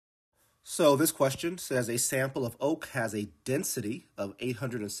So this question says a sample of oak has a density of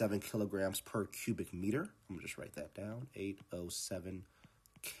 807 kilograms per cubic meter. I'm going to just write that down. 807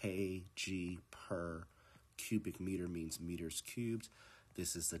 kg per cubic meter means meters cubed.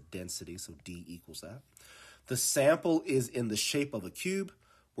 This is the density, so D equals that. The sample is in the shape of a cube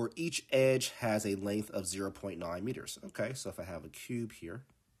where each edge has a length of 0.9 meters. Okay, so if I have a cube here,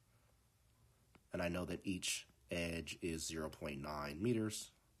 and I know that each edge is 0.9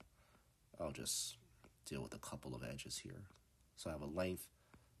 meters, I'll just deal with a couple of edges here. So I have a length,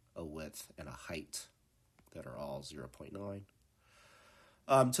 a width, and a height that are all 0.9.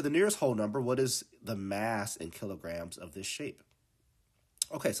 To the nearest whole number, what is the mass in kilograms of this shape?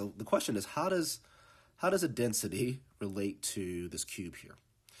 Okay, so the question is, how does a density relate to this cube here?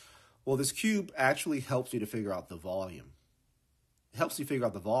 Well, this cube actually helps you to figure out the volume. It helps you figure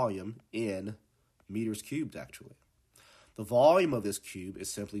out the volume in meters cubed, actually. The volume of this cube is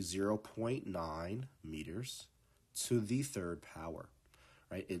simply 0.9 meters to the third power,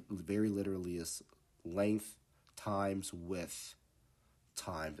 right? It very literally is length times width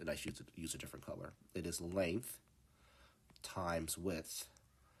times, and I should use a different color. It is length times width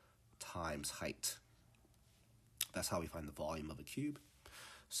times height. That's how we find the volume of a cube.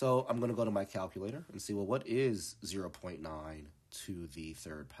 So I'm going to go to my calculator and see, well, what is 0.9 to the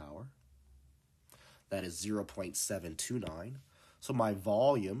third power? That is 0.729. So my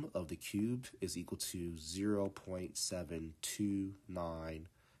volume of the cube is equal to 0.729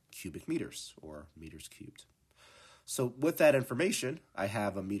 cubic meters, or meters cubed. So with that information, I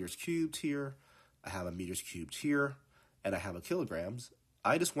have a meters cubed here, I have a meters cubed here, and I have a kilograms.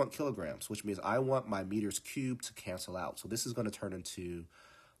 I just want kilograms, which means I want my meters cubed to cancel out. So this is going to turn into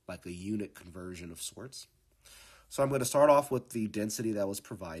like a unit conversion of sorts. So I'm going to start off with the density that was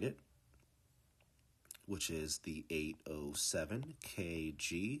provided, which is the 807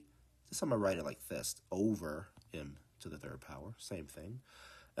 kg. This I'm going to write it like this, over m to the third power, same thing.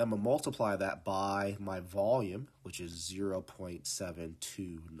 I'm going to multiply that by my volume, which is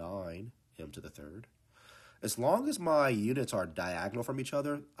 0.729 m to the third. As long as my units are diagonal from each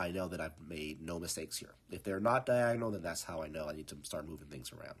other, I know that I've made no mistakes here. If they're not diagonal, then that's how I know I need to start moving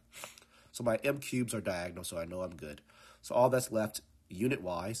things around. So my m cubes are diagonal, so I know I'm good. So all that's left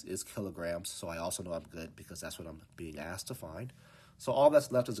unit-wise is kilograms, so I also know I'm good because that's what I'm being asked to find. So all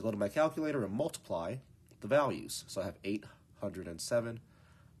that's left is to go to my calculator and multiply the values. So I have 807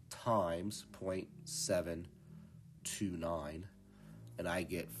 times 0.729, and I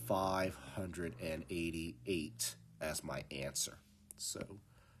get 588 as my answer. So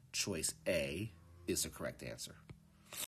choice A is the correct answer.